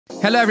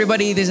Hello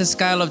everybody, this is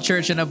Kyle of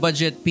Church on a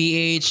Budget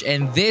PH,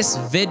 and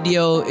this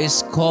video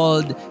is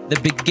called The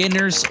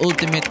Beginner's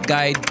Ultimate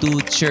Guide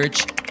to Church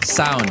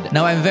Sound.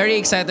 Now, I'm very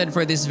excited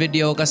for this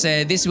video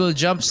kasi this will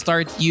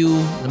jumpstart you,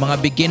 ng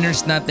mga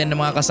beginners natin, ng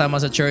mga kasama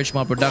sa church,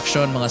 mga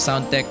production, mga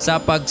sound tech, sa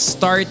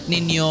pag-start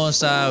ninyo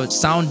sa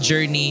sound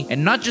journey,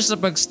 and not just sa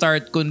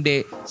pag-start,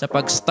 kundi sa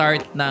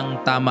pag-start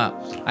ng tama.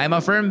 I'm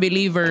a firm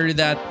believer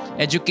that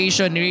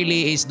education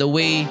really is the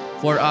way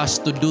for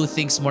us to do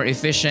things more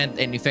efficient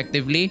and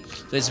effectively.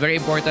 So it's very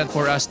important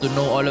for us to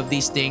know all of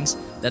these things,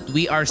 that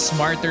we are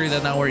smarter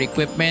than our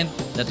equipment,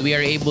 that we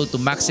are able to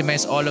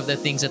maximize all of the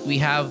things that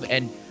we have,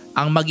 and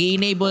ang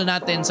mag-i-enable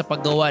natin sa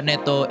paggawa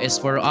nito is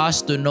for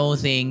us to know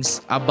things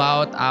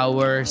about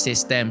our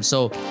system.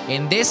 So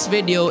in this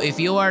video,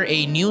 if you are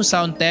a new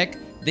sound tech,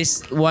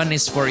 this one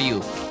is for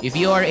you. If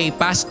you are a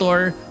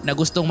pastor na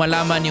gustong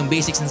malaman yung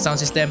basics ng sound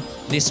system,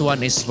 this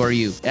one is for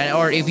you.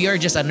 Or if you're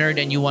just a nerd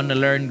and you want to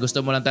learn, gusto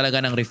mo lang talaga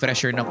ng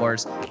refresher na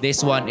course,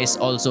 this one is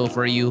also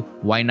for you.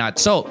 Why not?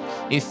 So,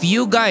 if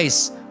you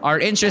guys are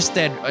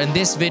interested in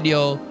this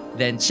video,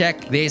 then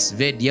check this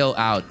video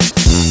out.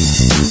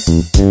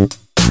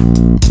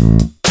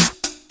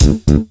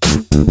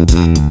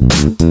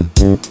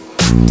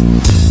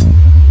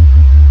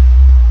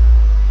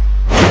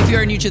 If you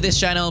are new to this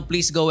channel,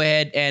 please go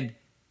ahead and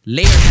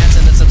lay your hands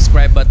on the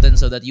subscribe button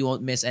so that you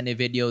won't miss any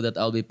video that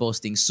I'll be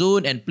posting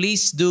soon. And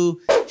please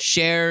do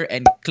share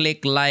and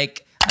click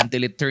like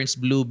until it turns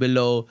blue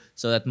below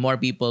so that more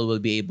people will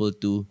be able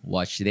to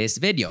watch this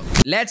video.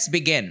 Let's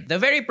begin. The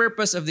very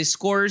purpose of this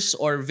course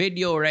or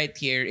video right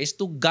here is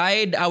to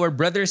guide our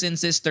brothers and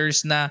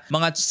sisters na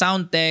mga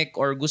sound tech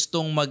or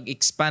gustong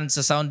mag-expand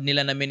sa sound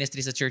nila na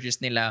ministry sa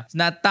churches nila,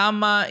 na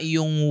tama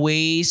yung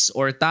ways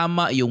or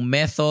tama yung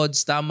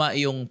methods, tama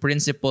yung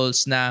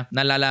principles na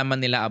nalalaman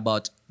nila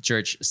about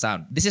church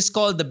sound. This is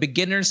called the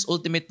Beginner's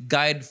Ultimate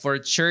Guide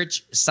for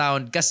Church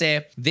Sound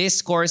kasi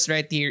this course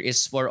right here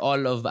is for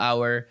all of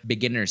our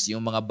beginners,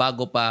 yung mga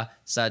bago pa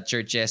sa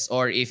churches,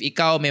 or if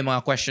ikaw may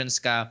mga questions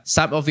ka,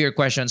 some of your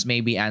questions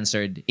may be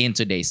answered in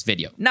today's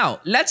video.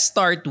 Now, let's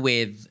start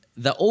with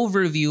the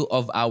overview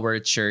of our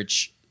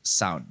church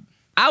sound.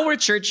 Our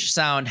church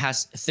sound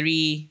has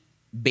three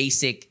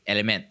basic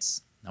elements.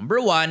 Number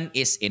one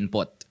is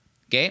input,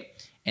 okay?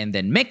 And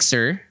then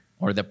mixer,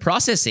 or the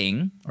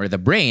processing, or the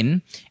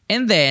brain,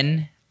 and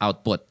then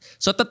output.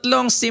 So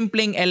tatlong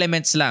simpleng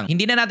elements lang.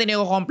 Hindi na natin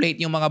i-complete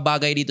yung mga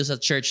bagay dito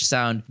sa church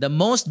sound. The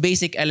most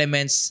basic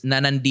elements na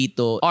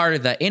nandito are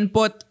the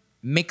input,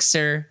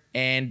 mixer,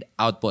 and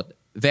output.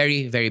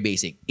 Very, very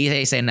basic.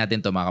 Isa-isayin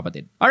natin to mga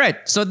kapatid.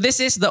 Alright, so this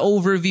is the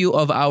overview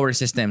of our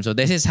system. So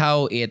this is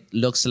how it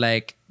looks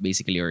like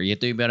basically, or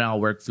ito yung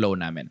workflow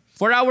namin.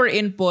 For our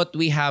input,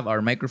 we have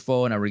our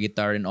microphone, our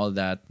guitar, and all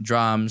that.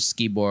 Drums,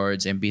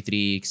 keyboards,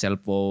 MP3, cell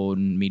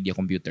phone, media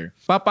computer.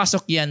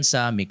 Papasok yan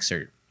sa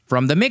mixer.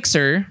 From the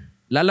mixer,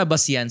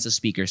 lalabas yan sa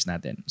speakers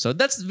natin. So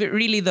that's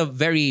really the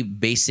very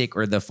basic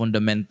or the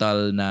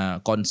fundamental na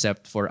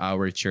concept for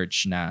our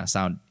church na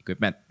sound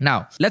equipment.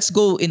 Now, let's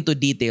go into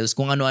details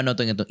kung ano-ano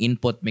itong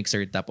input,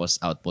 mixer, tapos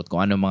output,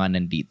 kung ano mga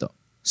nandito.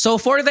 So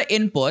for the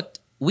input,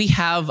 we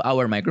have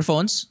our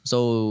microphones.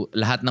 So,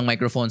 lahat ng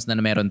microphones na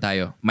meron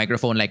tayo.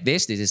 Microphone like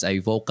this is a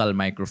vocal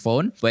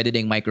microphone. Pwede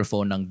ding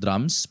microphone ng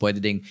drums.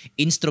 Pwede ding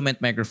instrument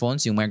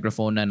microphones. Yung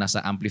microphone na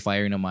nasa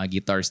amplifier ng mga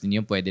guitars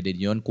ninyo. Pwede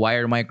din yun.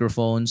 Choir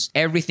microphones.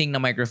 Everything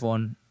na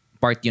microphone,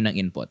 part yun ng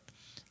input.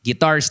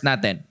 Guitars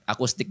natin.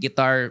 Acoustic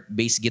guitar,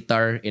 bass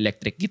guitar,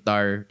 electric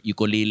guitar,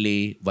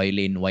 ukulele,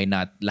 violin, why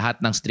not? Lahat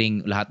ng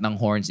string, lahat ng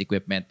horns,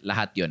 equipment,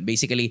 lahat yun.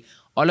 Basically,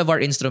 all of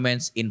our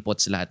instruments,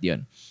 inputs lahat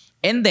yun.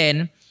 And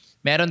then,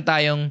 meron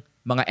tayong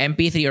mga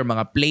MP3 or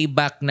mga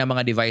playback na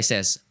mga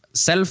devices.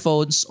 Cell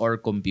phones or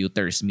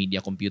computers.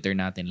 Media computer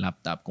natin,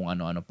 laptop, kung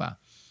ano-ano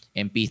pa.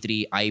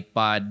 MP3,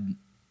 iPad,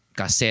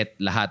 cassette,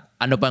 lahat.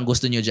 Ano pang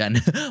gusto nyo dyan?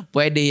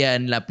 Pwede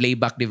yan na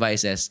playback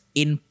devices.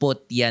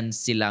 Input yan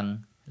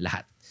silang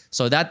lahat.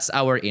 So that's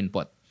our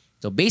input.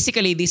 So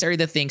basically, these are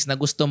the things na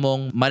gusto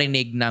mong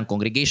marinig ng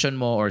congregation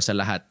mo or sa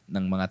lahat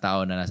ng mga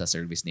tao na nasa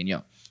service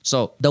ninyo.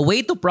 So the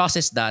way to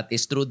process that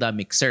is through the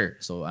mixer.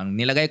 So ang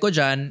nilagay ko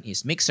dyan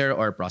is mixer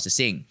or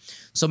processing.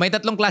 So may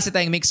tatlong klase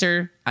tayong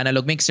mixer: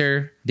 analog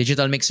mixer,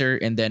 digital mixer,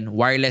 and then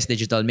wireless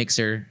digital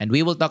mixer. And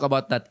we will talk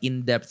about that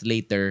in depth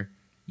later,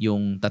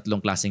 yung tatlong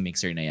klaseng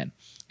mixer na yan.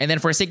 And then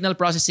for signal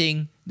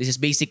processing, this is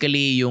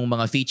basically yung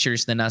mga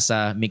features na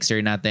nasa mixer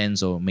natin.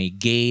 So may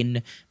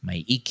gain,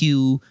 may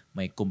EQ,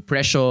 may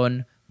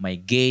compression, may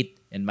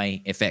gate, and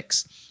may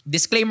effects.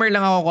 Disclaimer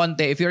lang ako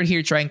konti, if you're here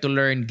trying to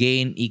learn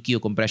gain,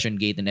 EQ, compression,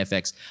 gate, and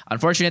effects,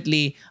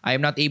 unfortunately, I am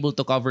not able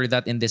to cover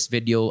that in this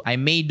video. I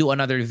may do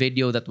another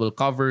video that will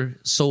cover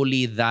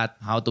solely that,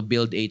 how to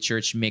build a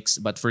church mix.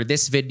 But for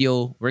this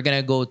video, we're gonna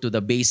go to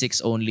the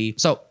basics only.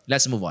 So,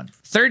 let's move on.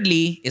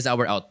 Thirdly is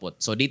our output.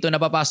 So, dito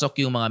napapasok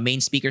yung mga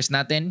main speakers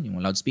natin,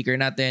 yung loudspeaker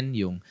natin,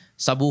 yung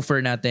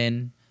subwoofer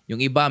natin.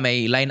 Yung iba,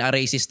 may line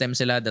array system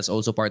sila. That's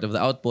also part of the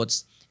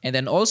outputs. And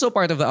then also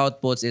part of the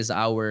outputs is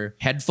our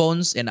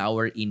headphones and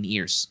our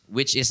in-ears,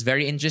 which is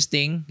very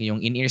interesting. Yung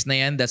in-ears na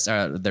yan, that's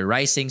the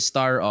rising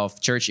star of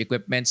church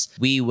equipments.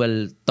 We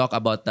will talk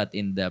about that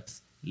in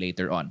depth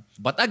later on.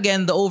 But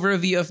again, the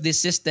overview of this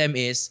system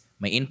is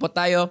may input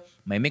tayo,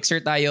 may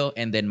mixer tayo,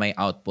 and then may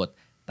output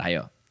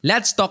tayo.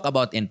 Let's talk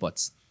about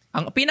inputs.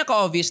 Ang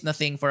pinaka-obvious na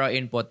thing for our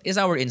input is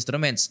our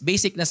instruments.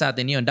 Basic na sa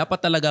atin yun. Dapat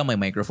talaga may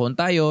microphone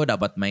tayo,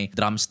 dapat may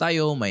drums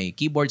tayo, may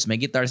keyboards, may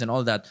guitars, and all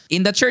that.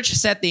 In the church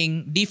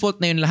setting, default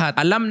na yun lahat.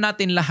 Alam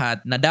natin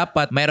lahat na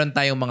dapat mayroon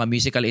tayong mga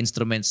musical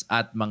instruments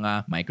at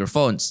mga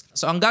microphones.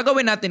 So ang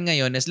gagawin natin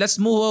ngayon is let's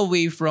move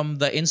away from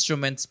the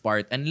instruments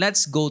part and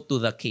let's go to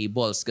the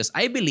cables. Because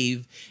I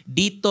believe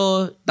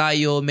dito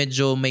tayo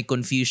medyo may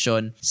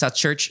confusion sa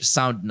church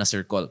sound na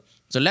circle.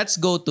 So let's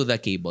go to the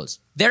cables.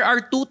 There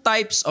are two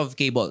types of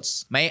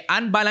cables. May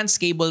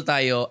unbalanced cable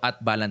tayo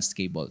at balanced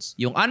cables.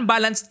 Yung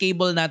unbalanced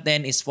cable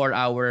natin is for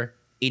our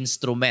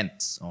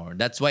instruments. Or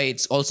that's why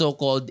it's also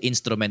called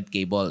instrument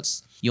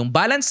cables. Yung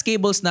balanced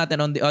cables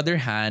natin on the other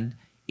hand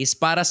is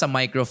para sa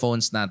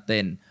microphones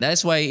natin.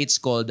 That's why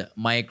it's called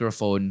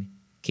microphone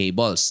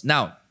cables.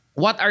 Now,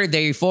 what are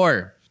they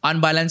for?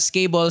 Unbalanced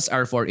cables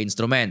are for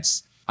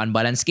instruments.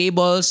 Unbalanced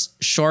cables,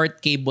 short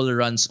cable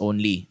runs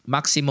only.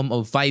 Maximum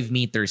of 5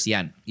 meters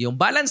yan. Yung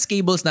balanced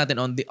cables natin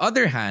on the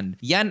other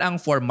hand, yan ang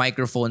for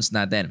microphones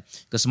natin.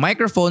 Because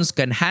microphones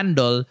can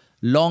handle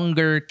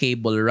longer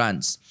cable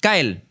runs.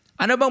 Kyle,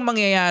 ano bang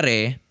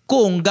mangyayari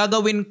kung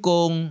gagawin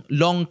kong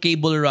long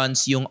cable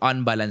runs yung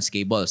unbalanced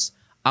cables?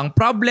 Ang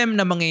problem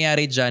na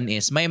mangyayari dyan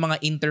is may mga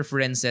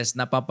interferences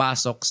na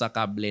papasok sa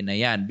kable na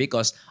yan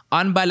because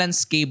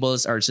unbalanced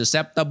cables are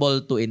susceptible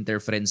to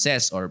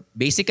interferences or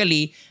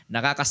basically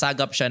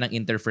nakakasagap siya ng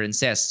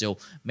interferences. So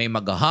may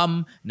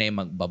mag-hum, may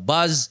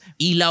magbabuzz,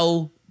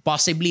 ilaw,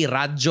 possibly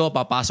radyo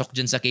papasok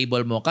dyan sa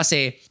cable mo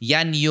kasi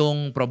yan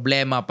yung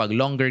problema pag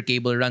longer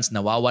cable runs,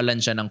 nawawalan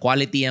siya ng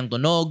quality ng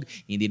tunog,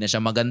 hindi na siya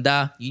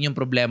maganda. Yun yung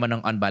problema ng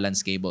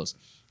unbalanced cables.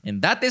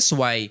 And that is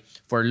why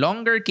for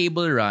longer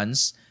cable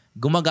runs,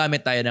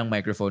 gumagamit tayo ng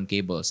microphone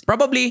cables.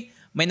 Probably,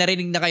 may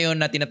narinig na kayo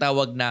na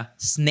tinatawag na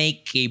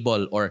snake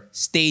cable or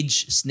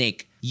stage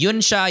snake.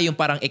 Yun siya yung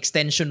parang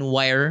extension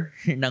wire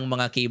ng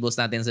mga cables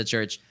natin sa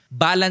church.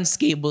 Balanced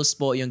cables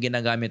po yung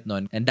ginagamit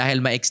nun. And dahil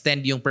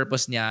ma-extend yung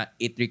purpose niya,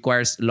 it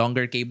requires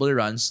longer cable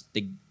runs,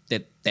 10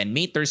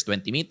 meters,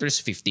 20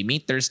 meters, 50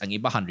 meters, ang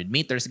iba 100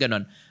 meters,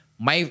 ganon.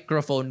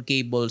 Microphone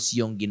cables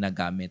yung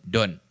ginagamit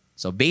dun.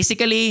 So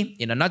basically,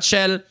 in a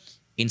nutshell,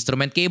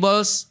 instrument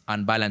cables,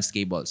 unbalanced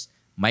cables.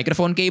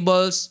 Microphone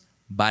cables,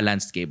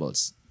 balanced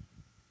cables.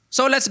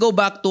 So let's go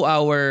back to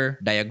our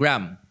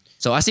diagram.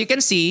 So as you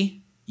can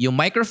see, yung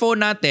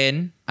microphone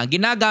natin, ang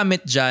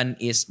ginagamit dyan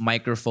is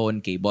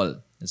microphone cable.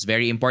 It's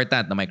very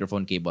important na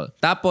microphone cable.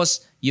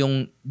 Tapos,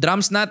 yung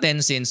drums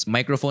natin, since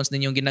microphones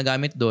din yung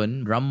ginagamit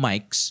dun, drum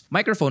mics,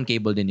 microphone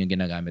cable din yung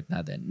ginagamit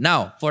natin.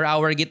 Now, for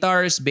our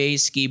guitars,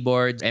 bass,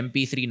 keyboards,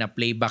 MP3 na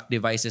playback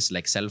devices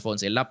like cellphones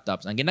and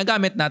laptops, ang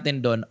ginagamit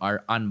natin dun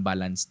are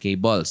unbalanced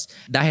cables.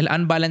 Dahil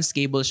unbalanced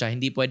cable siya,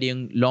 hindi pwede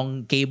yung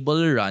long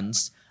cable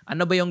runs.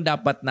 Ano ba yung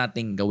dapat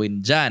nating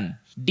gawin dyan?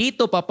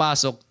 Dito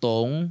papasok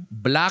tong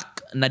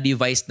black na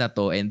device na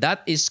to and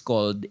that is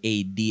called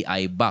a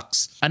DI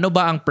box. Ano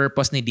ba ang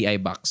purpose ni DI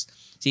box?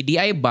 Si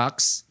DI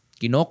box,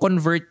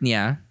 kino-convert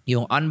niya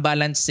yung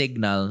unbalanced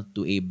signal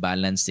to a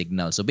balanced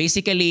signal. So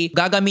basically,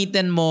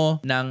 gagamitin mo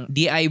ng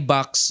DI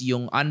box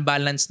yung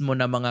unbalanced mo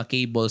na mga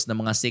cables, na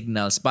mga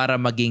signals para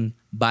maging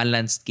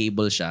balanced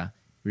cable siya.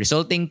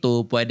 Resulting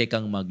to, pwede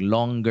kang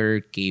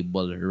mag-longer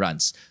cable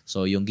runs.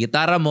 So yung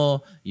gitara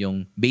mo,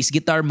 yung bass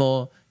guitar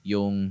mo,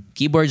 yung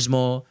keyboards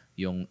mo,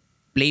 yung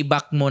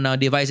playback mo na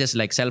devices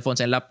like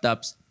cellphones and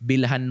laptops,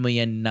 bilhan mo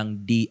yan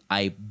ng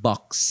DI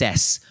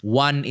boxes.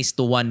 1:1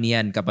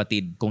 yan,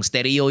 kapatid. Kung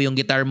stereo yung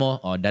guitar mo,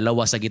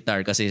 dalawa sa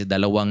guitar kasi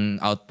dalawang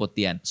output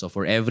yan. So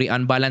for every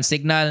unbalanced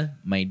signal,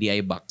 may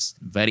DI box.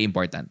 Very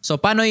important. So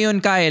paano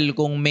yun, Kyle,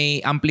 kung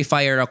may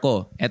amplifier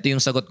ako? Ito yung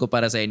sagot ko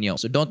para sa inyo.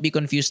 So don't be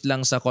confused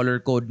lang sa color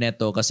code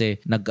neto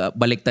kasi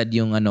nagbaliktad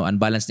yung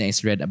unbalanced niya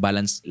is red,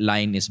 balanced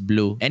line is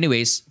blue.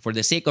 Anyways, for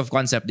the sake of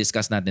concept,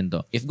 discuss natin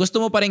to. If gusto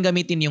mo pa rin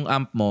gamitin yung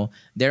amp mo,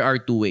 there are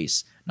two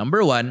ways.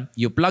 Number one,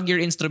 you plug your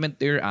instrument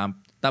to your amp.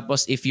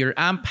 Tapos if your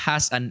amp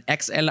has an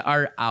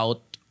XLR out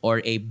or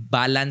a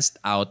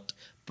balanced out,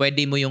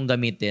 pwede mo yung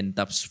gamitin.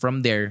 Tapos from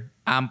there,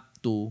 amp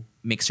to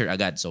mixer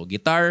agad. So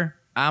guitar,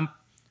 amp,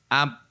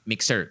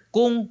 mixer.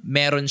 Kung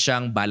meron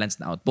siyang balanced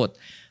na output.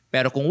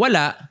 Pero kung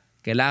wala,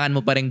 kailangan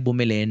mo pa rin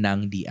bumili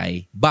ng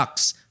DI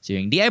box. So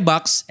yung DI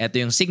box, ito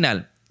yung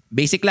signal.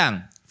 Basic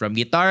lang. From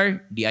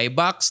guitar, DI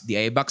box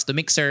to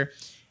mixer.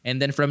 And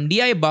then from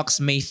DI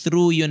box, may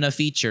through yun na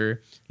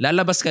feature.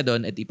 Lalabas ka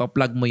doon at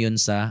ipa-plug mo yun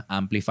sa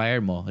amplifier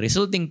mo.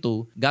 Resulting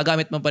to,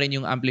 gagamit mo pa rin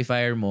yung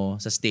amplifier mo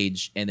sa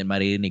stage and then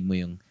maririnig mo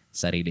yung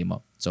sarili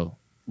mo. So,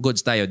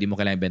 goods tayo. Di mo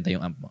kailangan benta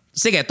yung amp mo.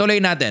 Sige, tuloy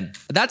natin.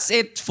 That's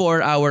it for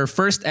our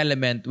first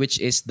element,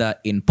 which is the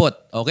input.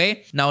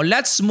 Okay? Now,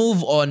 let's move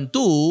on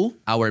to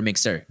our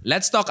mixer.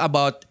 Let's talk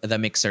about the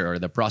mixer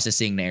or the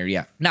processing na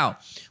area. Now,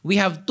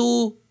 we have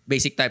two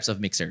basic types of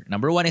mixer.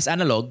 Number 1 is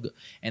analog,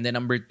 and then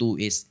number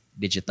 2 is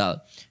digital.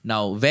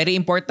 Now, very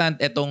important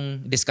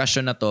itong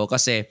discussion na to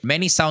kasi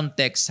many sound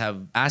techs have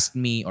asked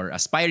me, or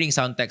aspiring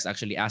sound techs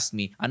actually asked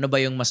me, ano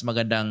ba yung mas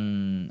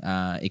magandang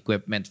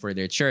equipment for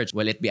their church?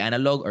 Will it be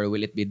analog or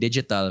will it be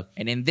digital?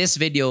 And in this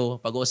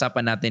video,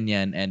 pag-uusapan natin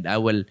yan, and I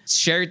will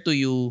share to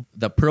you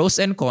the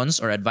pros and cons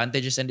or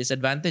advantages and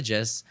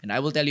disadvantages, and I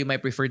will tell you my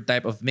preferred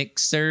type of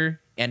mixer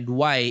and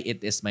why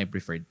it is my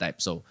preferred type.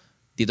 So,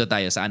 dito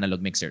tayo sa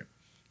analog mixer.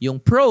 Yung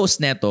pros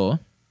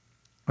neto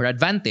or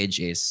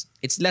advantage is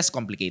it's less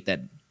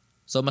complicated.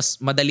 So, mas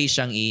madali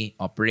siyang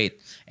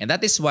i-operate. And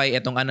that is why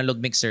itong analog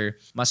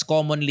mixer, mas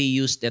commonly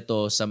used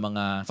ito sa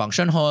mga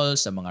function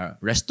halls, sa mga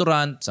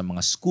restaurant, sa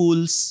mga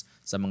schools,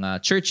 sa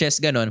mga churches,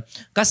 ganun.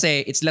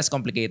 Kasi it's less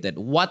complicated.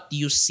 What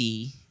you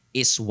see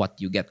is what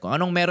you get. Kung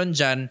anong meron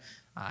dyan,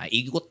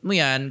 ikot mo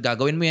yan,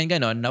 gagawin mo yan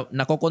gano'n,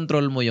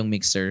 nakokontrol mo yung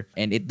mixer,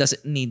 and it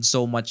doesn't need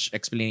so much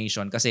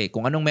explanation kasi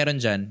kung anong meron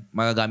dyan,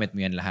 magagamit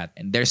mo yan lahat.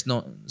 And there's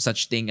no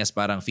such thing as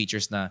parang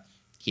features na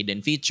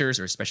hidden features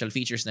or special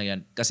features na yan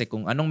kasi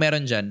kung anong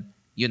meron dyan,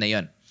 yun na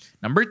yun.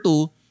 Number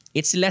 2,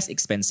 it's less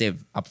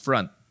expensive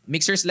upfront.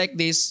 Mixers like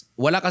this,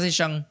 wala kasi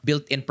siyang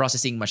built-in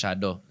processing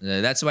masyado.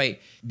 That's why,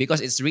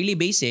 because it's really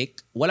basic,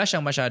 wala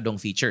siyang masyadong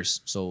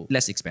features. So,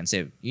 less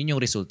expensive. Yun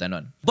yung resulta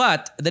nun.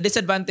 But, the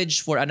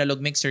disadvantage for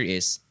analog mixer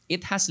is,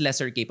 it has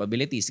lesser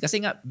capabilities.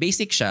 Kasi nga,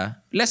 basic siya,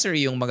 lesser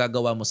yung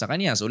magagawa mo sa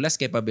kanya. So, less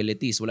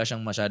capabilities. Wala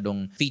siyang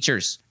masyadong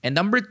features. And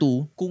number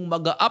 2, kung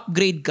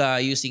mag-upgrade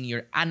ka using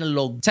your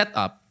analog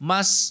setup,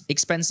 mas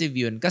expensive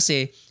yun.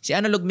 Kasi, si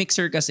analog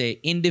mixer kasi,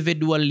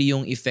 individual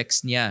yung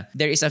effects niya.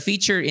 There is a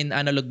feature in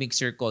analog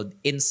mixer called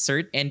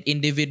insert and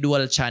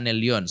individual channel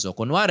yun. So,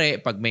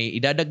 kunwari, pag may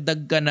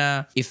idadagdag ka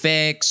na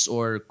effects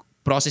or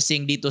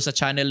processing dito sa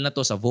channel na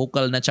to, sa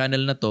vocal na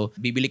channel na to,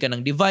 bibili ka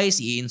ng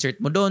device, i-insert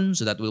mo doon,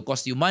 so that will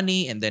cost you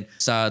money. And then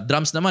sa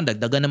drums naman,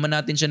 dagdagan naman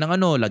natin siya ng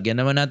lagyan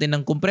naman natin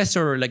ng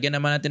compressor, lagyan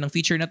naman natin ng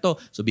feature na to.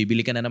 So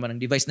bibili ka na naman ng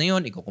device na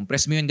yun,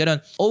 i-compress mo yun,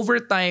 ganun. Over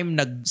time,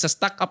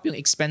 sa-stack up yung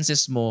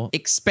expenses mo,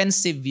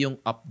 expensive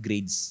yung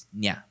upgrades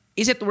niya.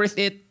 Is it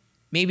worth it?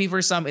 Maybe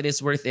for some, it is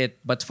worth it.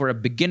 But for a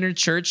beginner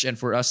church and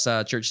for us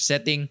church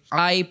setting,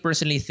 I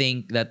personally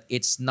think that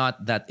it's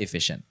not that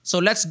efficient. So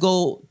let's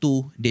go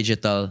to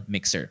digital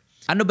mixer.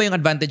 Ano ba yung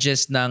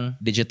advantages ng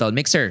digital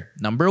mixer?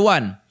 Number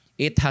 1,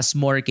 it has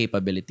more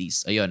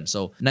capabilities. Ayun.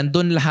 So,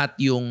 nandun lahat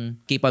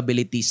yung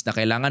capabilities na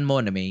kailangan mo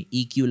na may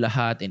EQ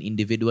lahat and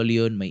individual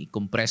yun. May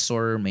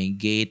compressor, may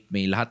gate,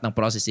 may lahat ng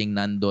processing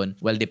nandun.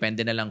 Well,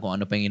 depende na lang kung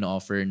ano pa yung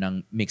ino-offer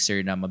ng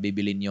mixer na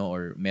mabibili nyo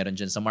or meron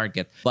dyan sa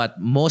market. But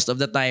most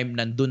of the time,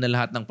 nandun na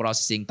lahat ng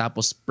processing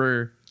tapos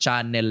per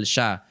channel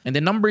siya. And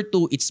then number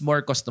 2, it's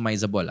more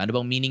customizable. Ano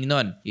bang meaning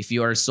nun? If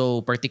you are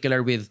so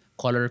particular with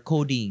color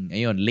coding,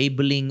 ayun,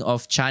 labeling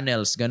of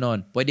channels,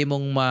 ganon. Pwede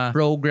mong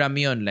ma-program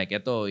yun. Like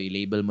ito,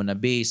 i-label mo na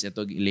bass,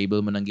 ito,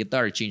 i-label mo ng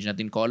guitar, change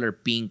natin color,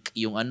 pink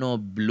yung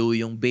blue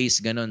yung bass,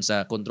 ganon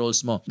sa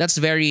controls mo. That's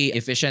very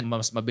efficient.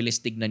 Mas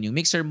mabilis tignan yung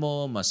mixer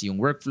mo, mas yung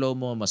workflow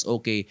mo, mas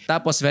okay.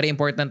 Tapos, very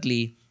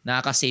importantly,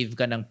 nakaka-save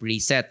ka ng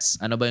presets.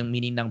 Ano ba yung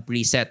meaning ng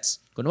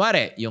presets?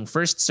 Kunwari, yung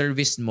first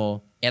service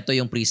mo, eto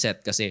yung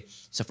preset kasi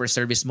sa first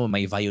service mo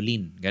may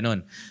violin,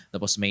 ganun.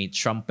 Tapos may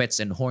trumpets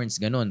and horns,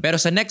 ganun. Pero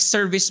sa next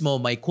service mo,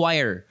 may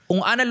choir.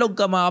 Kung analog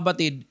ka mga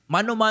kapatid,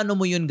 mano-mano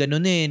mo yun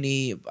ganunin.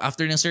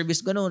 After ng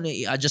service, ganun,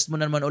 i-adjust mo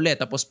na naman ulit.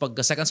 Tapos pag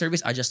second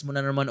service, adjust mo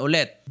na naman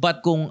ulit.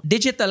 But kung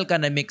digital ka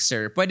na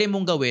mixer, pwede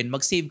mong gawin,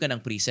 mag-save ka ng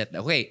preset.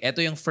 Okay,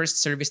 eto yung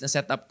first service na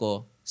setup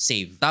ko,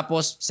 save.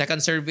 Tapos, second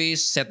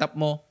service, setup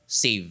mo,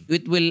 save.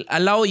 It will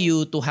allow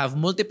you to have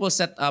multiple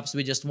setups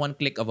with just one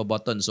click of a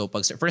button. So,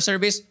 pag first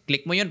service,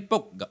 click mo yun,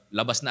 pok,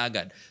 labas na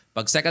agad.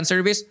 Pag second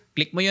service,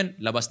 click mo yun,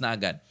 labas na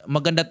agad.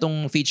 Maganda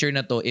tong feature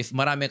na to if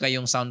marami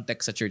kayong sound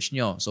tech sa church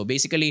nyo. So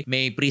basically,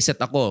 may preset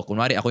ako.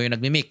 Kunwari, ako yung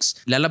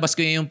nagmi-mix. Lalabas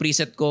ko yung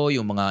preset ko,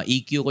 yung mga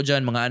EQ ko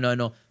dyan, mga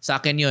ano-ano. Sa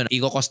akin yun,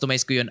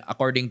 i-customize ko yun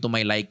according to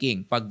my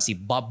liking. Pag si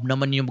Bob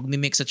naman yung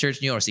magmi-mix sa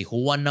church nyo or si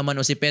Juan naman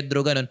o si Pedro,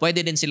 ganun,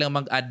 pwede din silang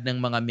mag-add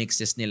ng mga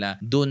mixes nila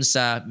dun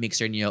sa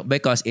mixer nyo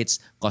because it's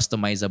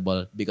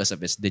customizable because of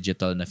its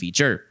digital na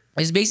feature.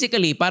 It's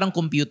basically parang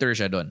computer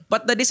siya doon.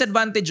 But the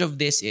disadvantage of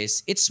this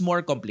is it's more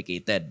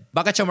complicated.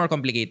 Bakit siya more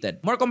complicated?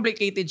 More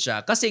complicated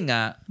siya kasi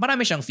nga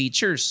marami siyang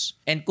features.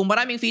 And kung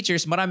maraming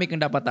features, marami kang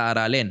dapat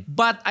aaralin.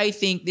 But I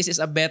think this is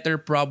a better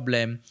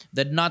problem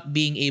than not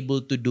being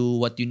able to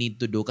do what you need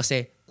to do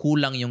kasi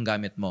kulang yung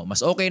gamit mo.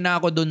 Mas okay na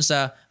ako dun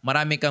sa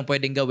marami kang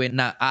pwedeng gawin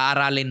na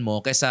aaralin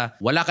mo kaysa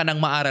wala ka nang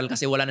maaral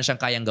kasi wala na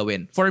siyang kayang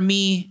gawin. For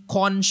me,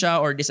 con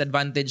siya or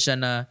disadvantage siya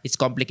na it's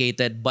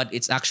complicated but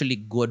it's actually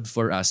good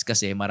for us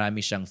kasi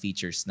marami siyang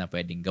features na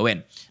pwedeng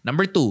gawin.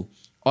 Number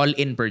 2,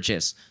 all-in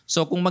purchase.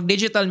 So kung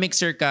mag-digital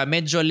mixer ka,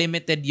 medyo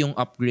limited yung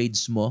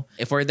upgrades mo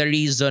for the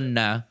reason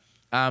na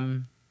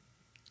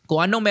kung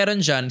anong meron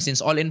dyan,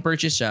 since all-in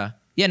purchase siya,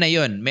 yan na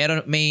yun.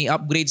 May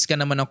upgrades ka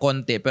naman ng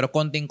konti, pero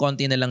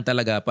konting-konti na lang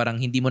talaga.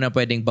 Parang hindi mo na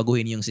pwedeng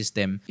baguhin yung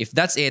system. If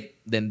that's it,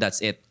 then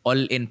that's it.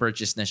 All-in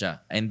purchase na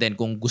siya. And then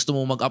kung gusto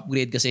mo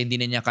mag-upgrade kasi hindi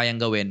na niya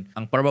kayang gawin,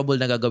 ang probable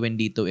na gagawin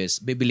dito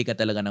is bibili ka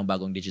talaga ng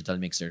bagong digital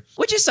mixer.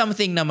 Which is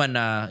something naman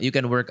na you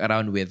can work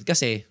around with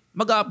kasi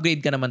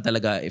mag-upgrade ka naman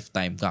talaga if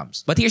time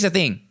comes. But here's the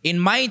thing. In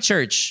my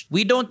church,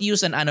 we don't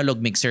use an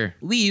analog mixer.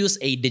 We use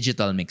a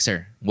digital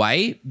mixer.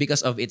 Why? Because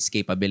of its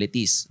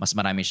capabilities. Mas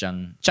marami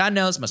siyang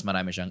channels, mas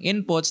marami siyang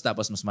inputs,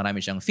 tapos mas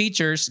marami siyang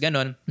features,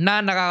 ganun, na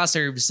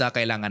nakaka-serve sa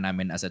kailangan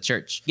namin as a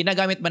church.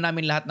 Ginagamit ba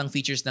namin lahat ng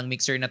features ng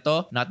mixer na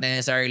to? Not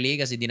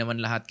necessarily kasi di naman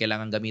lahat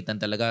kailangan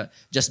gamitan talaga.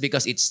 Just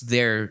because it's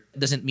there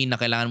doesn't mean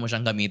na kailangan mo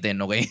siyang gamitin,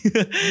 okay?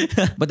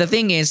 But the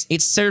thing is,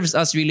 it serves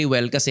us really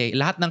well kasi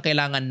lahat ng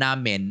kailangan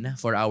namin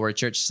for our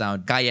church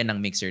sound, kaya ng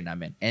mixer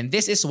namin. And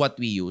this is what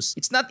we use.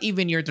 It's not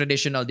even your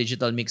traditional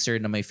digital mixer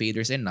na may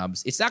faders and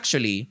knobs. It's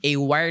actually a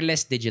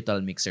wireless digital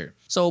mixer.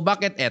 So,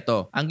 bakit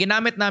eto? Ang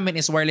ginamit namin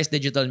is wireless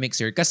digital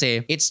mixer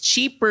kasi it's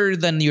cheaper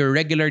than your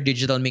regular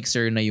digital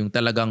mixer na yung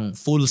talagang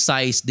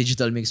full-size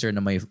digital mixer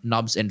na may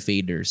knobs and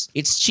faders.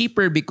 It's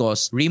cheaper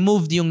because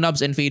removed yung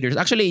knobs and faders.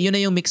 Actually, yun na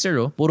yung mixer,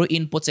 oh. Puro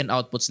inputs and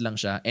outputs lang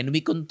siya. And we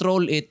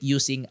control it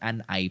using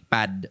an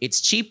iPad.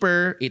 It's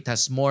cheaper. It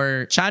has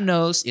more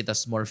channels. It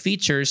has more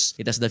features.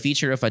 It has the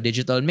feature of a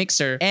digital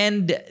mixer.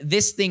 And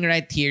this thing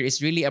right here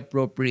is really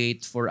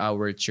appropriate for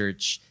our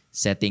church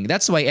setting.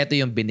 That's why ito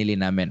yung binili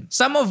namin.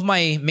 Some of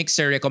my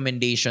mixer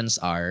recommendations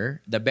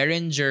are the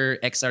Behringer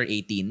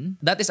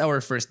XR18. That is our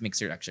first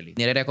mixer actually.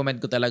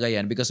 Nire-recommend ko talaga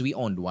yan because we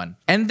owned one.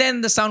 And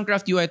then the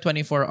Soundcraft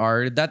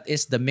UI24R, that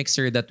is the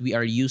mixer that we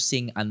are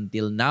using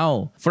until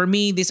now. For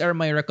me, these are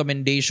my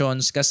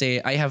recommendations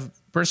kasi I have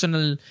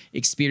personal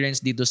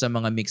experience dito sa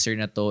mga mixer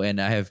na to and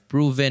I have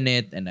proven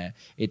it and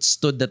it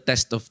stood the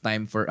test of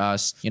time for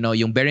us. You know,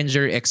 yung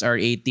Behringer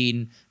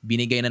XR18,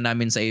 binigay na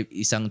namin sa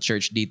isang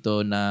church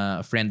dito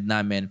na friend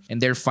namin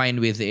and they're fine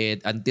with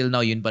it. Until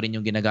now, yun pa rin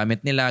yung ginagamit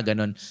nila.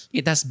 Ganun.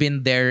 It has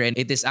been there and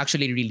it is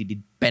actually really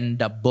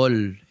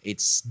dependable.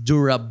 It's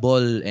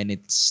durable and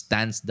it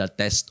stands the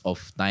test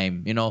of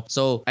time. You know,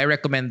 so I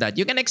recommend that.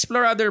 You can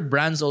explore other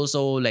brands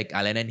also like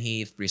Allen &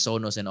 Heath,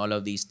 Presonus and all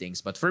of these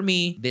things. But for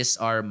me, these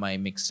are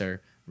my mixer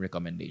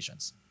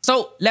recommendations.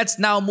 So, let's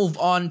now move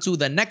on to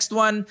the next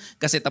one.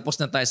 Kasi tapos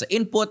na tayo sa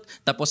input,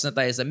 tapos na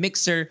tayo sa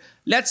mixer.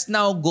 Let's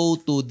now go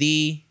to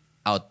the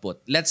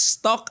output. Let's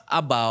talk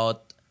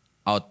about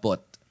output.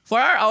 For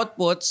our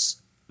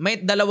outputs, may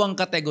dalawang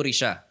category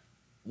siya.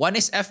 One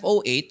is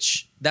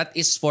FOH. That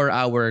is for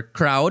our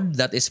crowd.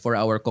 That is for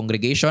our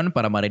congregation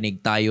para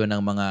marinig tayo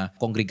ng mga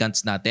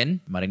congregants natin.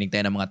 Marinig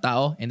tayo ng mga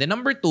tao. And then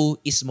number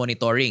 2 is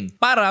monitoring.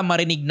 Para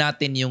marinig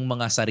natin yung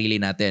mga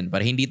sarili natin.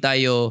 Para hindi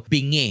tayo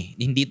bingi.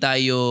 Hindi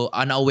tayo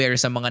unaware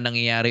sa mga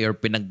nangyayari or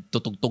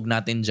pinagtutugtog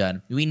natin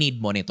dyan. We need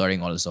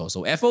monitoring also.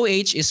 So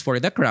FOH is for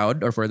the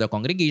crowd or for the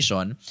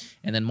congregation.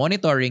 And then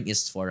monitoring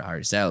is for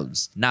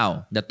ourselves.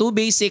 Now, the two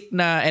basic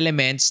na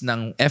elements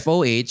ng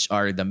FOH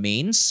are the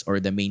mains or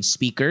the main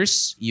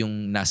speakers.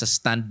 Yung nasa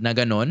stand na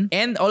ganon.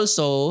 And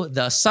also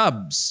the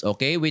subs,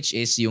 okay? Which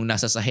is yung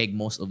nasa sahig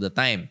most of the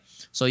time.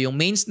 So yung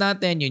mains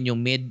natin, yun yung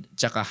mid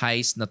tsaka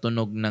highs na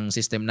tunog ng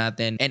system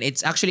natin. And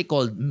it's actually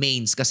called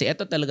mains kasi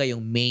ito talaga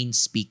yung main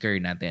speaker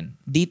natin.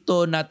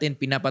 Dito natin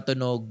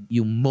pinapatunog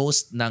yung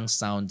most ng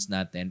sounds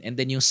natin. And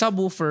then yung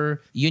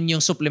subwoofer, yun yung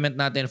supplement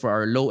natin for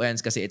our low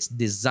ends kasi it's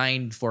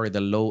designed for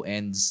the low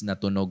ends na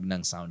tunog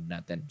ng sound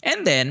natin.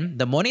 And then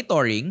the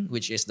monitoring,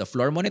 which is the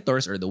floor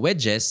monitors or the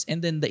wedges,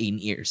 and then the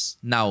in-ears.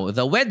 Now,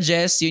 the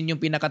wedges, yun yung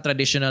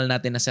pinaka-traditional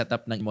natin na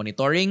setup ng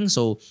monitoring.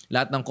 So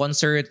lahat ng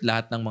concert,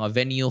 lahat ng mga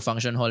venue,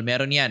 function hall,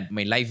 meron yan.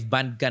 May live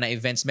band ka na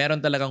events,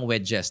 meron talagang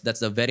wedges.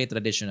 That's the very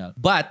traditional.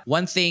 But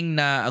one thing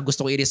na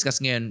gusto ko i-discuss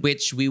ngayon,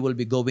 which we will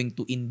be going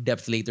to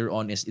in-depth later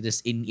on, is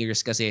this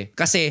in-ears kasi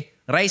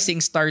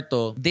rising star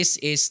to, this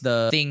is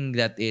the thing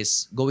that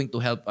is going to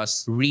help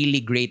us really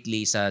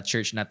greatly sa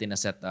church natin na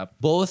setup,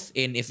 both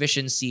in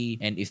efficiency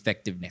and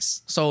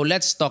effectiveness. So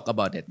let's talk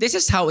about it. This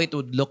is how it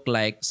would look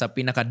like sa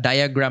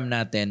pinaka-diagram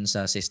natin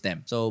sa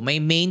system. So may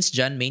mains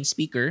dyan, main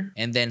speaker,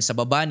 and then sa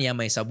baba niya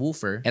may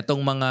subwoofer.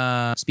 Etong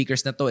mga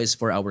speakers na to is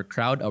for our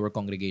crowd, our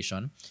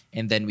congregation.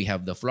 And then we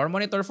have the floor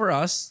monitor for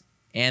us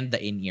and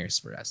the in-ears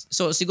for us.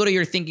 So siguro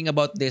you're thinking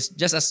about this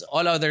just as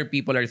all other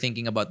people are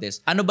thinking about this.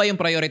 Ano ba yung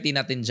priority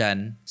natin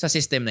dyan sa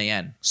system na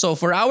yan? So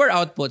for our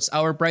outputs,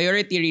 our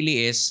priority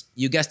really is,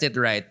 you guessed it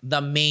right, the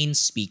main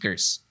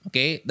speakers.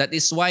 Okay? That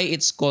is why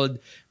it's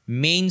called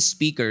main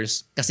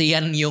speakers kasi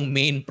yan yung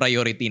main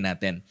priority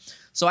natin.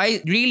 So I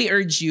really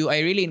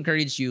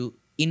encourage you,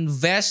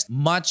 invest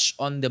much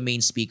on the main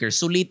speaker.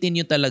 Sulitin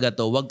nyo talaga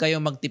to. Huwag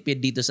kayong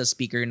magtipid dito sa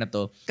speaker na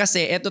to.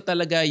 Kasi ito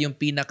talaga yung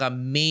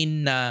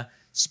pinaka-main na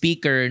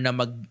speaker na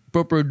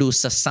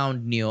mag-produce sa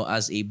sound nyo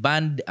as a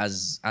band,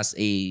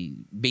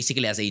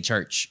 basically as a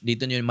church.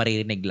 Dito nyo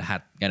maririnig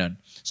lahat. Ganon.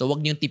 So,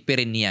 wag nyo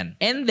tipirin yan.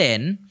 And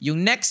then,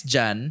 yung next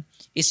dyan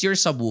is your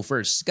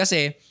subwoofers.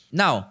 Kasi,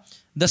 now,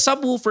 the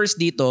subwoofers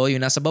dito,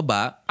 yung nasa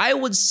baba, I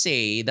would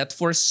say that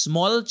for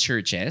small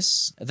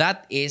churches,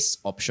 that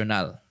is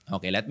optional.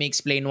 Okay, let me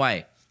explain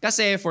why.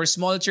 Kasi for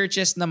small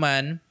churches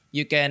naman,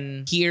 you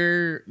can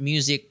hear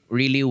music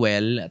really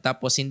well.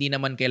 Tapos hindi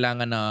naman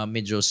kailangan na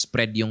medyo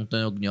spread yung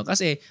tunog nyo.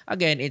 Kasi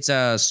again, it's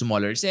a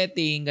smaller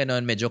setting,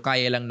 ganun. Medyo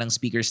kaya lang ng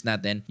speakers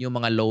natin yung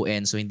mga low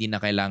end. So hindi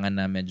na kailangan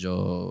na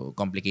medyo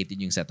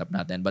complicated yung setup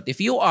natin. But if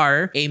you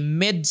are a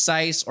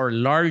mid-size or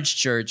large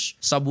church,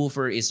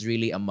 subwoofer is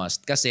really a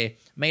must. Kasi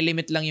may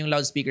limit lang yung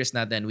loudspeakers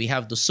natin. We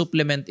have to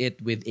supplement it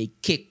with a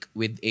kick,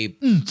 with a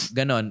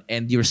ganon.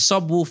 And your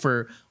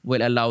subwoofer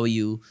will allow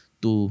you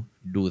to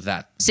do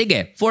that.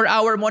 Sige, for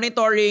our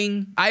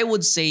monitoring, I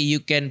would say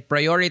you can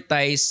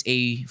prioritize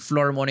a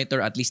floor monitor,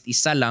 at least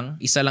isa lang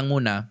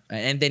muna,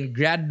 and then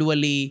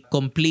gradually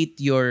complete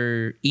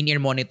your in-ear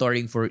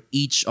monitoring for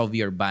each of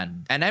your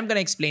band. And I'm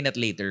gonna explain that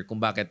later kung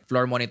bakit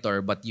floor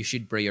monitor, but you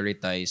should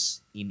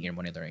prioritize in-ear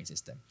monitoring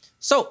system.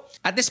 So,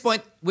 at this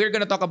point, we're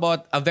gonna talk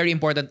about a very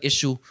important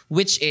issue,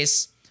 which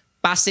is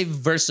passive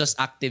versus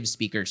active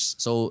speakers.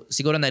 So,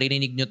 siguro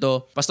narinig nyo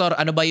to. Pastor,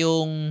 ano ba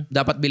yung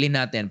dapat bilhin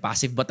natin?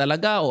 Passive ba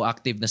talaga o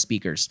active na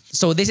speakers?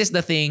 So, this is the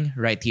thing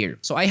right here.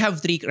 So, I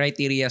have 3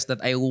 criteria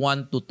that I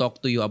want to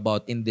talk to you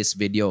about in this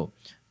video.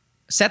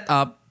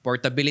 Setup,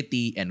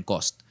 portability, and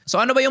cost. So,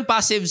 ano ba yung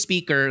passive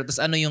speaker?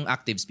 Tapos ano yung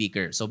active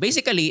speaker? So,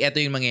 basically,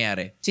 ito yung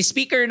mangyayari. Si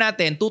speaker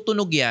natin,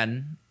 tutunog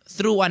yan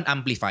through an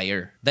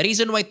amplifier. The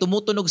reason why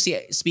tumutunog si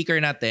speaker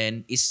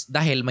natin is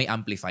dahil may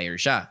amplifier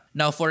siya.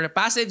 Now, for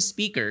passive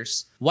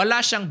speakers,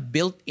 wala siyang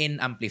built-in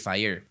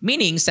amplifier.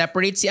 Meaning,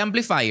 separate si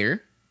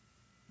amplifier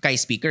kay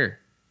speaker.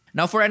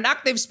 Now, for an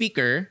active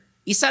speaker,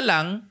 isa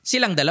lang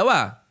silang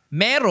dalawa.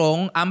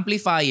 Merong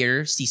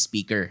amplifier si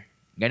speaker.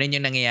 Ganun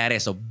yung nangyayari.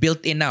 So,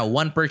 built-in na.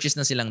 One purchase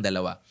na silang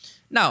dalawa.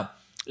 Now,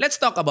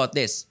 let's talk about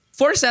this.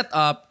 For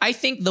setup, I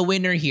think the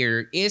winner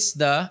here is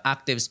the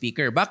active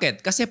speaker.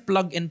 Bakit? Kasi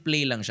plug and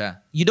play lang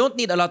siya. You don't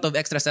need a lot of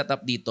extra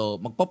setup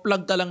dito.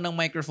 Magpa-plug ka lang ng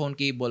microphone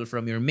cable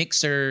from your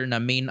mixer na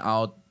main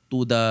out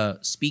to the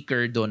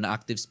speaker doon, na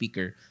active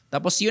speaker.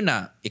 Tapos yun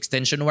na,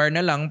 extension wire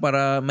na lang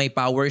para may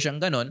power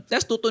siyang ganun.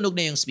 Tapos tutunog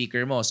na yung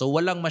speaker mo. So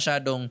walang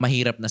masyadong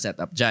mahirap na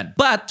setup dyan.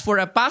 But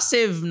for a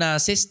passive na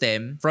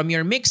system, from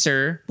your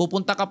mixer,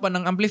 pupunta ka pa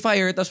ng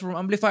amplifier, tapos from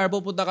amplifier,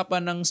 pupunta ka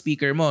pa ng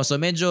speaker mo. So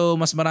medyo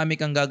mas marami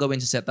kang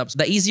gagawin sa setups.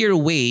 The easier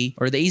way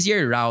or the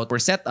easier route for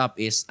setup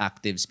is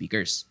active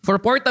speakers. For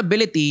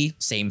portability,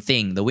 same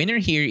thing. The winner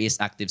here is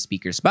active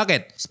speakers.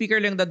 Bakit? Speaker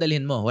lang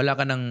dadalhin mo. Wala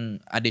ka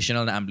ng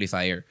additional na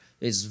amplifier.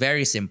 It's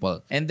very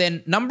simple. And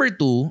then number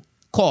 2,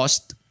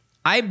 cost,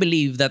 I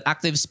believe that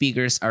active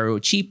speakers are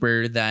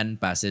cheaper than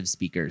passive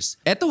speakers.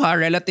 Ito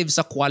relative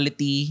sa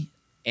quality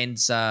and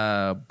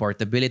sa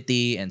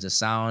portability and sa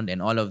sound and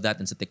all of that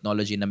and sa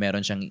technology na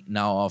meron siyang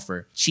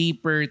na-offer.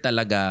 Cheaper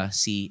talaga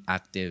si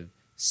active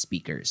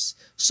speakers.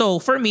 So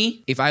for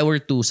me, if I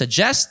were to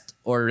suggest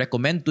or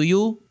recommend to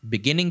you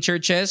beginning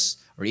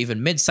churches or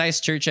even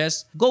mid-sized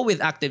churches, go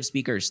with active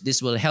speakers. This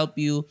will help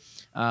you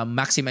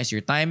maximize your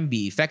time,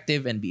 be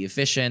effective, and be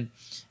efficient.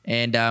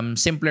 And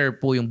simpler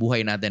po yung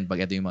buhay natin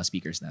pag ito yung mga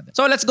speakers natin.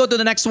 So let's go to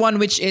the next one,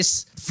 which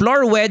is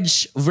floor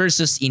wedge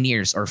versus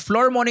in-ears or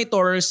floor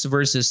monitors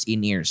versus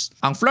in-ears.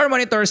 Ang floor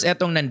monitors,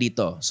 etong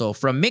nandito. So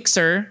from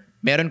mixer,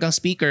 meron kang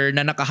speaker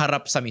na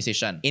nakaharap sa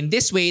musician. In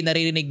this way,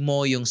 naririnig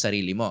mo yung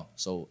sarili mo.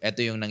 So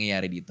eto yung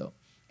nangyayari dito.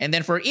 And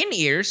then for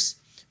in-ears,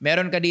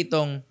 meron ka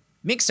ditong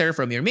mixer,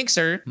 from your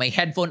mixer, may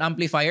headphone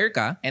amplifier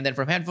ka, and then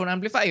from headphone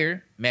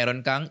amplifier, meron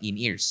kang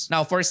in-ears.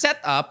 Now, for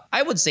setup,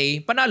 I would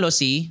say, panalo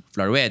si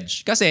floor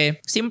wedge. Kasi,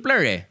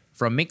 simpler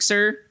From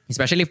mixer,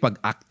 especially pag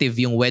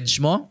active yung wedge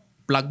mo,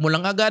 plug mo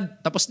lang agad,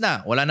 tapos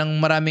na. Wala nang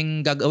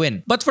maraming gagawin.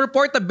 But for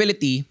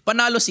portability,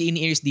 panalo si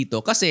in-ears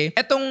dito. Kasi,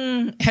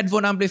 etong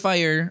headphone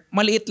amplifier,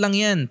 maliit lang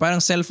yan. Parang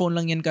cellphone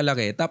lang yan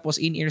kalaki.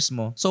 Tapos in-ears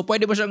mo. So,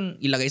 pwede mo siyang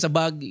ilagay sa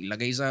bag,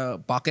 ilagay sa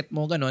pocket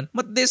mo, ganun.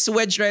 But this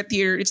wedge right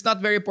here, it's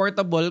not very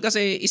portable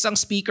kasi isang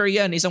speaker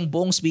yan, isang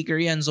buong speaker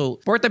yan. So,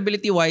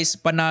 portability-wise,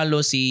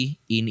 panalo si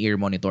in-ear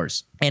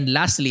monitors. And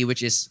lastly,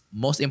 which is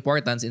most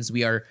important since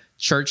we are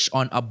church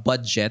on a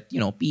budget,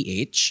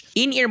 PH,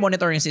 in-ear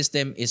monitoring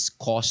system is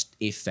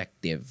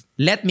cost-effective.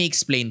 Let me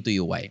explain to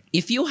you why.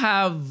 If you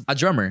have a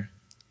drummer,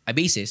 a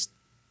bassist,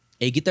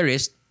 a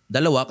guitarist,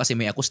 dalawa kasi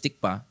may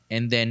acoustic pa,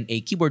 and then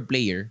a keyboard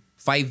player,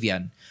 5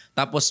 yan,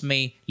 tapos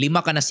may 5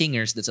 ka na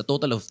singers, that's a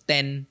total of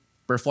 10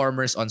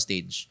 performers on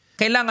stage.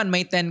 Kailangan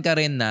may 10 ka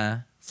rin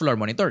na floor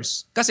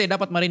monitors. Kasi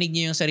dapat marinig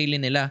niyo yung sarili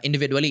nila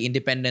individually,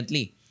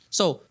 independently.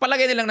 So,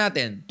 palagay nilang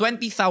natin,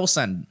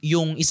 20,000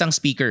 yung isang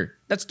speaker.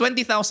 That's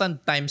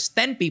 20,000 times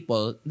 10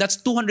 people. That's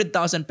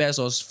 200,000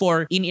 pesos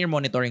for in-ear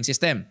monitoring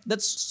system.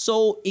 That's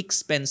so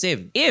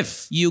expensive.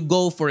 If you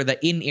go for the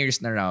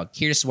in-ears na route,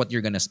 here's what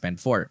you're gonna spend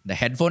for. The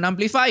headphone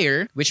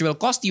amplifier, which will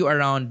cost you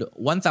around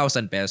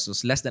 1,000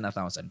 pesos, less than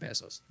 1,000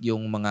 pesos.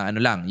 Yung mga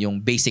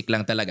yung basic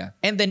lang talaga.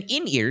 And then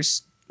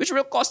in-ears, which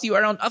will cost you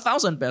around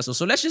 1,000 pesos.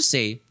 So let's just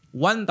say,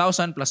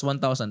 1,000 plus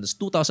 1,000, that's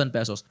 2,000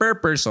 pesos per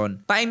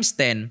person times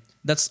 10,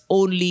 that's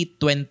only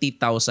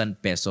 20,000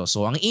 pesos.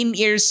 So, ang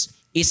in-ears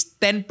is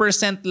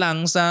 10%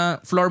 lang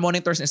sa floor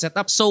monitors and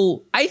setup.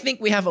 So, I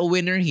think we have a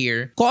winner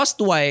here.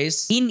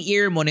 Cost-wise,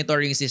 in-ear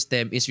monitoring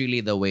system is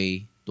really the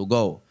way to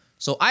go.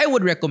 So, I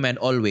would recommend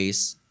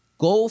always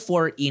go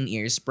for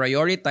in-ears.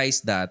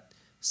 Prioritize that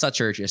sa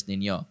churches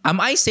ninyo.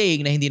 Am I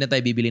saying na hindi na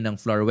tayo bibili ng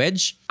floor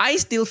wedge? I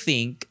still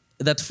think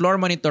that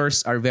floor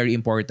monitors are very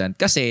important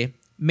kasi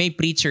may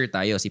preacher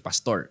tayo, si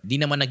pastor. Di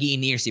naman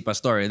nag-i-in-ear si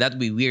pastor. That'd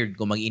be weird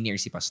kung mag-in-ear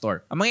si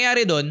pastor. Ang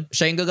mangyayari doon,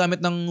 siya yung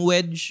gagamit ng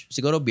wedge.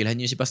 Siguro, bilhan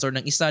niyo si pastor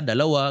ng isa,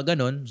 dalawa,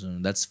 ganun. So,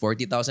 that's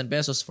 40,000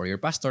 pesos for your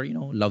pastor. You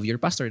know, love your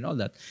pastor and all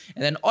that.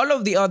 And then, all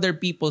of the other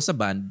people sa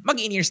band,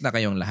 mag-in-ears na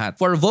kayong lahat.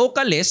 For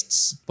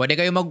vocalists, pwede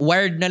kayo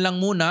mag-wired na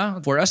lang muna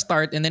for a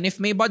start. And then,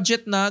 if may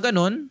budget na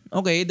ganun,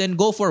 okay, then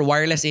go for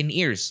wireless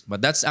in-ears.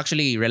 But that's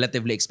actually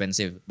relatively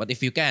expensive. But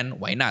if you can,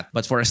 why not?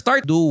 But for a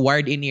start, do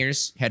wired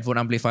in-ears,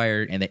 headphone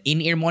amplifier, and then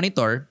in-ear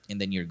monitor, and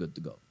then you're good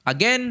to go.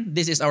 Again,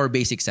 this is our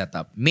basic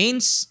setup.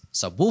 Mains,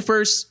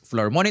 subwoofers,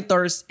 floor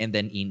monitors, and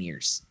then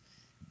in-ears.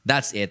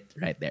 That's it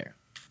right there.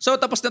 So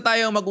tapos na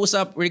tayo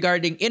mag-usap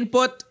regarding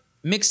input,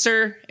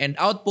 mixer, and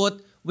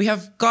output. We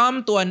have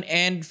come to an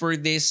end for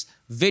this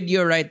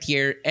video right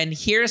here, and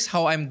here's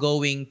how I'm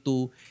going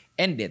to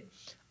end it.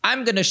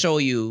 I'm gonna show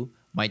you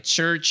my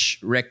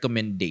church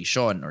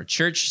recommendation or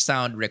church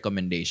sound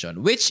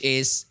recommendation, which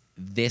is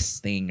this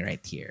thing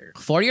right here.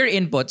 For your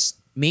inputs,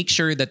 make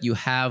sure that you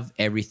have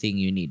everything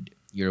you need.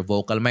 Your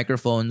vocal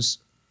microphones,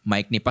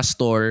 mic ni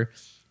pastor,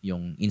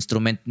 yung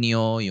instrument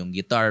niyo, yung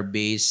guitar,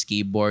 bass,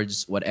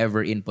 keyboards,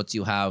 whatever inputs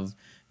you have,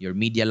 your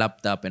media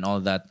laptop and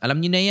all that.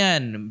 Alam niyo na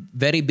yan.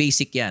 Very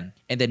basic yan.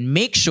 And then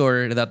make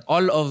sure that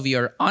all of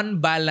your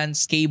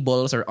unbalanced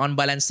cables or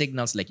unbalanced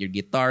signals like your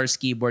guitars,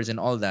 keyboards, and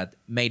all that,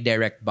 may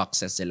direct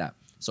boxes sila.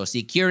 So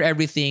secure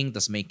everything,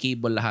 tas may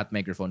cable lahat,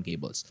 microphone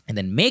cables. And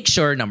then make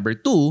sure, number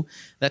 2,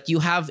 that you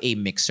have a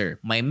mixer.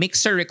 My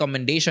mixer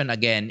recommendation,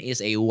 again,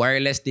 is a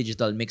wireless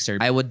digital mixer.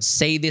 I would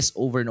say this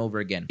over and over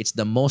again. It's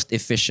the most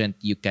efficient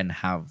you can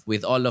have.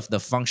 With all of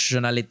the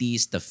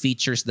functionalities, the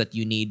features that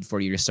you need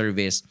for your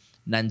service,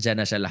 nandyan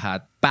na siya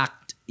lahat.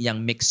 Packed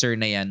yung mixer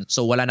na yan.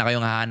 So wala na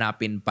kayong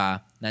hahanapin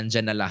pa.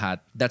 Nandyan na lahat.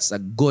 That's a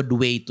good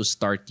way to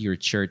start your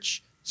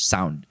church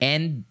sound.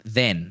 And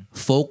then,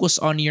 focus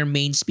on your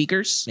main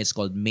speakers. It's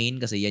called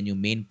main kasi yan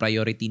yung main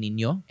priority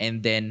ninyo.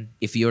 And then,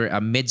 if you're a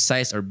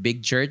mid-size or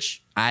big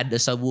church, add a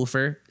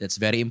subwoofer. That's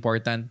very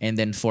important. And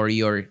then for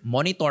your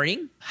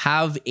monitoring,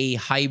 have a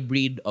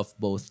hybrid of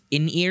both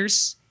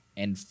in-ears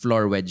and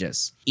floor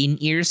wedges.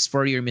 In-ears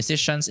for your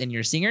musicians and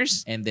your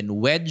singers, and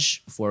then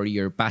wedge for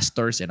your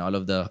pastors and all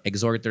of the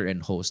exhorter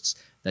and hosts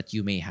that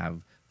you may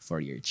have for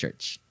your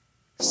church.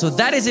 So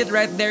that is it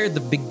right there, the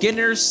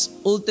beginner's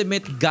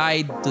ultimate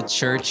guide to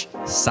church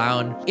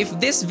sound. If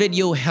this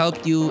video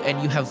helped you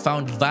and you have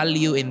found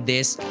value in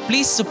this,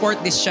 please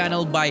support this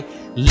channel by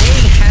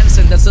laying hands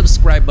on the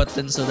subscribe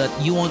button so that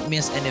you won't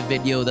miss any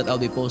video that I'll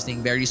be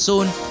posting very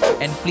soon.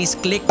 And please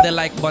click the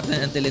like button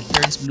until it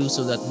turns blue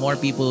so that more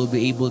people will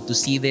be able to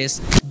see this.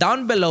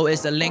 Down below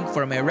is a link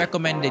for my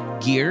recommended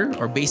gear,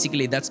 or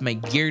basically that's my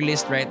gear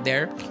list right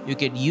there. You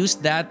can use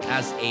that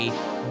as a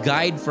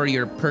guide for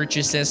your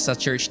purchases sa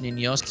church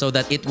ninyo so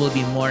that it will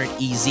be more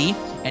easy.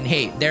 And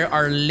hey, there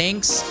are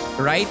links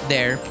right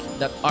there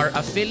that are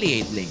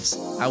affiliate links.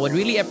 I would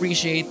really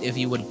appreciate if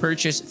you would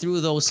purchase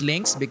through those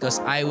links because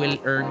I will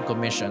earn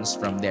commissions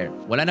from there.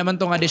 Wala naman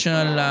tong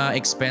additional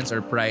expense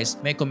or price.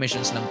 May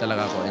commissions lang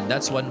talaga ko, and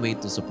that's one way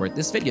to support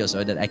this video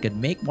so that I could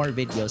make more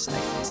videos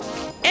like this.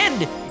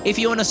 And if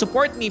you want to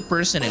support me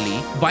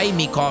personally, buy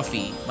me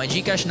coffee. My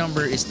Gcash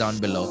number is down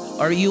below.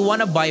 Or you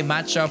want to buy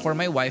matcha for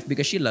my wife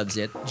because she loves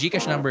it,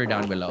 Gcash number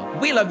down below.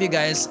 We love you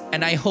guys,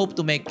 and I hope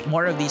to make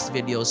more of these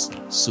videos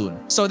soon.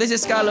 So this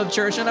is Kyle of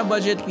Church on a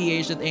Budget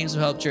PH that aims to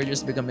help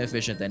churches become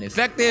efficient and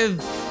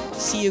effective.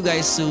 See you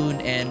guys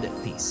soon, and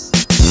peace.